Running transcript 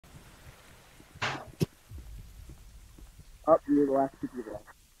Up, you're the last two people.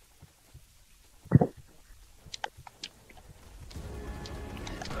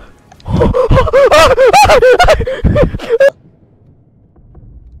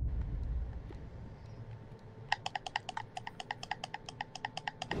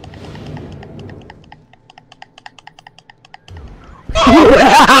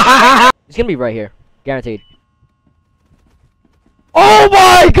 It's gonna be right here, guaranteed. Oh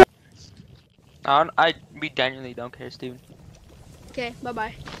my god! We genuinely don't care, Steven. Okay, bye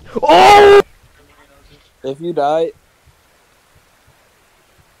bye. Oh! If you die,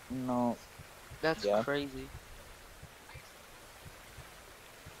 no. That's Yeah. crazy.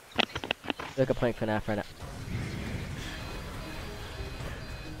 Look at playing FNAF right now.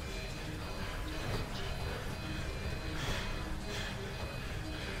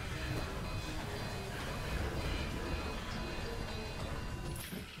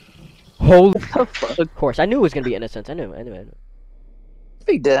 Holy of course, I knew it was gonna be innocence. I knew.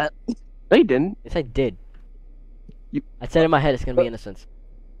 They did. They didn't. Yes, I did. You- I said in my head it's gonna be innocence.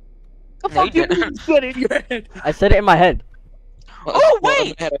 The No, fuck you you didn't. said it in your head. I said it in my head. Oh, Well, in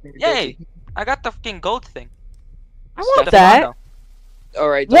wait! my head, I think you're Yay! guilty. I got the fucking gold thing. I want that.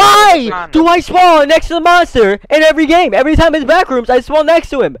 Alright. Why Stefano. do I spawn next to the monster in every game? Every time it's backrooms, I spawn next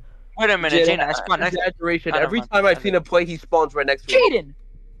to him. Wait a minute, Jaden, I spawned next. Exaggeration. I don't Every mind. time I've seen him play, he spawns right next to him.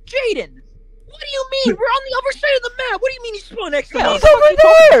 Jaden! What do you mean? We're on the other side of the map. What do you mean he's spawned next to Yeah, us? He's over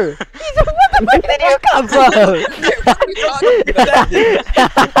there. He's what the fuck did you come What are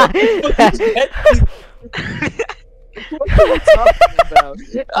you talking about?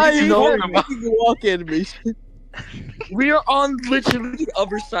 I know know about- you walk in me. We are on literally the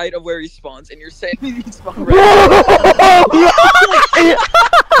other side of where he spawns, and you're saying he spawned right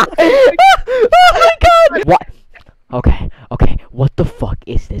Oh my god! What? Okay, what the fuck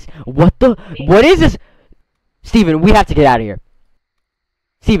is this? What is this? Steven, we have to get out of here.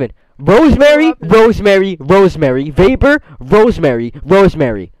 Steven, Rosemary, Vapor,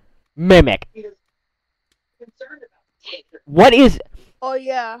 Rosemary, Mimic. What is... Oh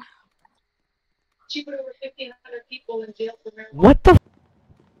yeah. She put over 1,500 people in jail for marijuana. What the...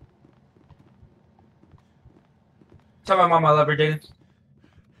 Tell my mom I love her, Jaden.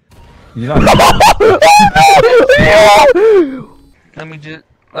 Let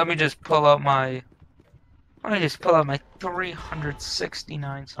me just pull out my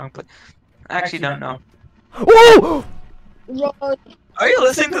 369 song play. I actually don't know. Whoa! Run. Are you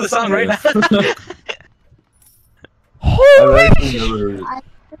listening to the song right now? Holy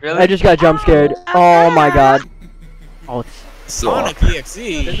Really? I just got jump scared. Oh my god. Oh, it's Sonic This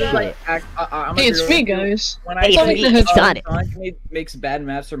EXE. is like, I'm Hey, it's me, guys. When Hey, I it's say me, Sonic. makes bad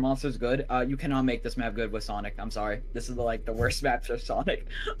maps or monsters good, you cannot make this map good with Sonic. I'm sorry. This is like the worst maps for Sonic.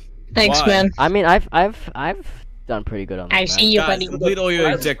 Thanks, Why? man. I mean, I've done pretty good on this I map. see you, Guys, buddy. complete all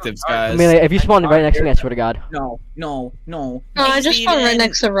your objectives, I guys. mean, like, if you spawn right next to me, I swear to God. No. No, I just spawned right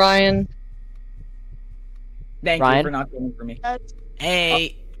next to Ryan. Thank Ryan? you for not going for me.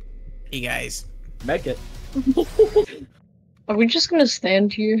 Hey. Hey, guys. Make it. Are we just gonna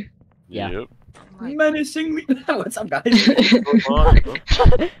stand here? Yeah. Menacing me. What's up, guys?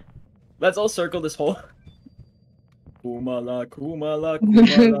 Let's all circle this hole. Kumala, Kumala,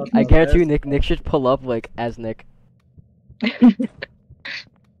 Kumala. I guarantee you, Nick should pull up like as Nick.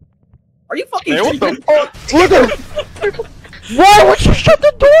 Are you fucking? Hey, what the serious? Look at Why would you shut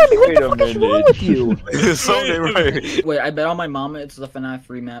the door on me? What Wait the a fuck is wrong minute. with you? Something right. Wait, I bet on my mama it's the FNAF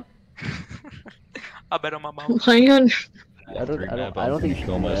free map. I bet on my mom. Hang on. I don't think you should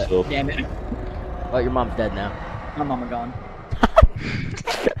do that. Damn it, Oh, your mom's dead now. my mama gone.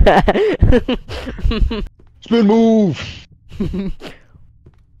 Spin move. Hit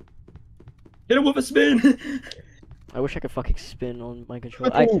him with a spin. I wish I could fucking spin on my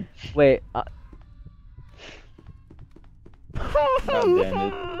controller. Wait. God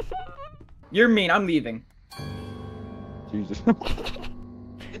damn it. You're mean. I'm leaving. Jesus.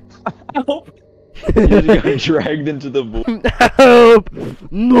 Help. You just got dragged into the void. Help!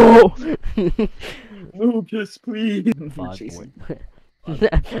 No! Lucas, please. Fogboard.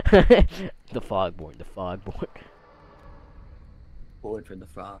 The fogboard. Board for the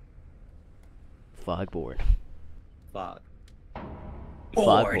frog. Fogboard. Fog.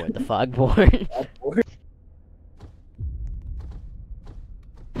 Fogboard. The fogboard. Board.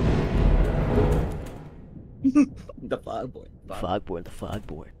 The fog board. Fogboard. The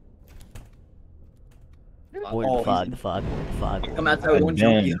fogboard. Oh, Board. The fog. The fogboard. The fogboard. Come outside, I won't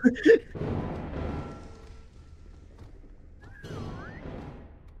jump you.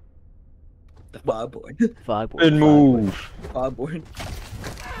 The fog board. Fogboard. Spin move. Fog board.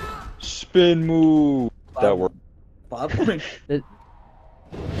 Spin move. That worked. Fog boy.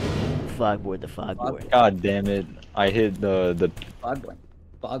 Fog board, the fog board. God damn it! I hit the. Fog boy.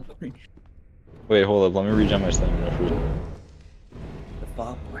 Fog boy. Wait, hold up. Let me regen my stamina first. The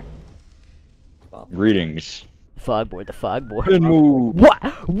fog boy. Fog boy. Greetings. Fog board, the fog board. Good move. What?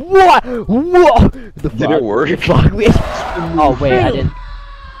 What? Whoa! The Did it work? The fog board. Oh wait, I didn't.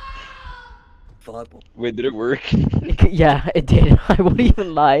 Fog boy. Wait, did it work? Yeah, it did. I won't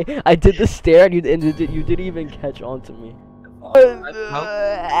even lie. I did the stare and you didn't even catch on to me.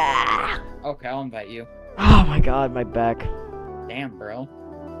 Okay, I'll invite you. Oh my god, my back. Damn, bro.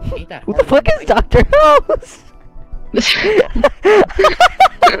 Ain't that Who the hard fuck to is Dr. House?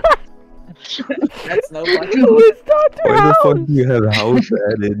 That's no fun. Who is Dr. House? do you have house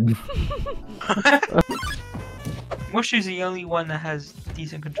added? Mushy's the only one that has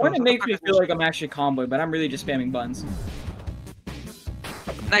decent control. One, it makes me feel like I'm actually comboing, but I'm really just spamming buns.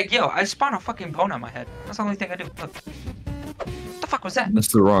 Like, yo, I spawn a fucking bone on my head. That's the only thing I do. Look. What the fuck was that? That's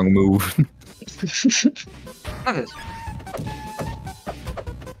the wrong move. Look at this.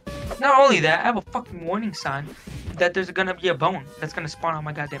 Not only that, I have a fucking warning sign that there's gonna be a bone that's gonna spawn on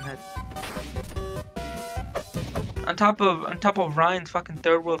my goddamn head. On top of Ryan's fucking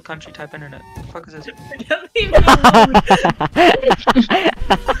third world country type internet. What the fuck is this?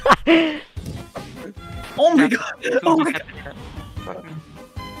 Oh my god! Oh my god! Fuck me.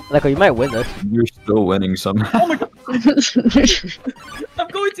 Like, you might win this. You're still winning somehow. Oh my god! I'm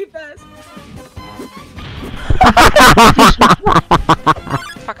going too fast!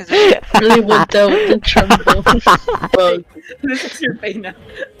 What the fuck is this? Really went down with the tremble. This is your fate now.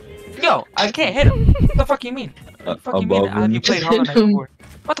 Yo, I can't hit him. What the fuck you mean? What the fuck you mean? Have you played Hollow Knight before?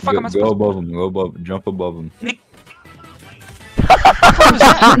 What the fuck am I supposed to do? above him. Go above. Jump above him. Wait,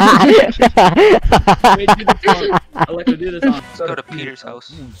 do this on. Alexa, do this on. Let's go to Peter's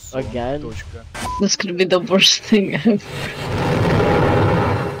house. Again? That's gonna be the worst thing ever.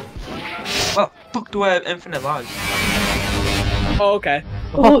 Well, fuck do I have infinite lives? Oh, okay.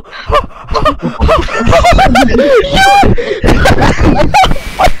 Oh.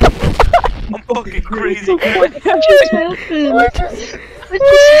 I'm fucking crazy. What just happened? What just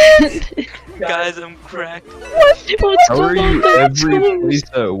happened? Guys, I'm cracked. What's How are going on you there? every place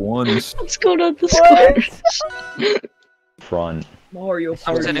at once? What's going on the square? Front. Mario,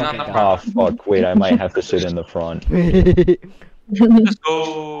 I'm sitting on the Ah, fuck. Wait, I might have to sit in the front. Let's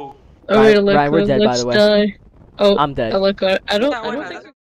go. Alright, Ryan, we're dead, by let's the way. die. Oh, I'm dead. I don't No, think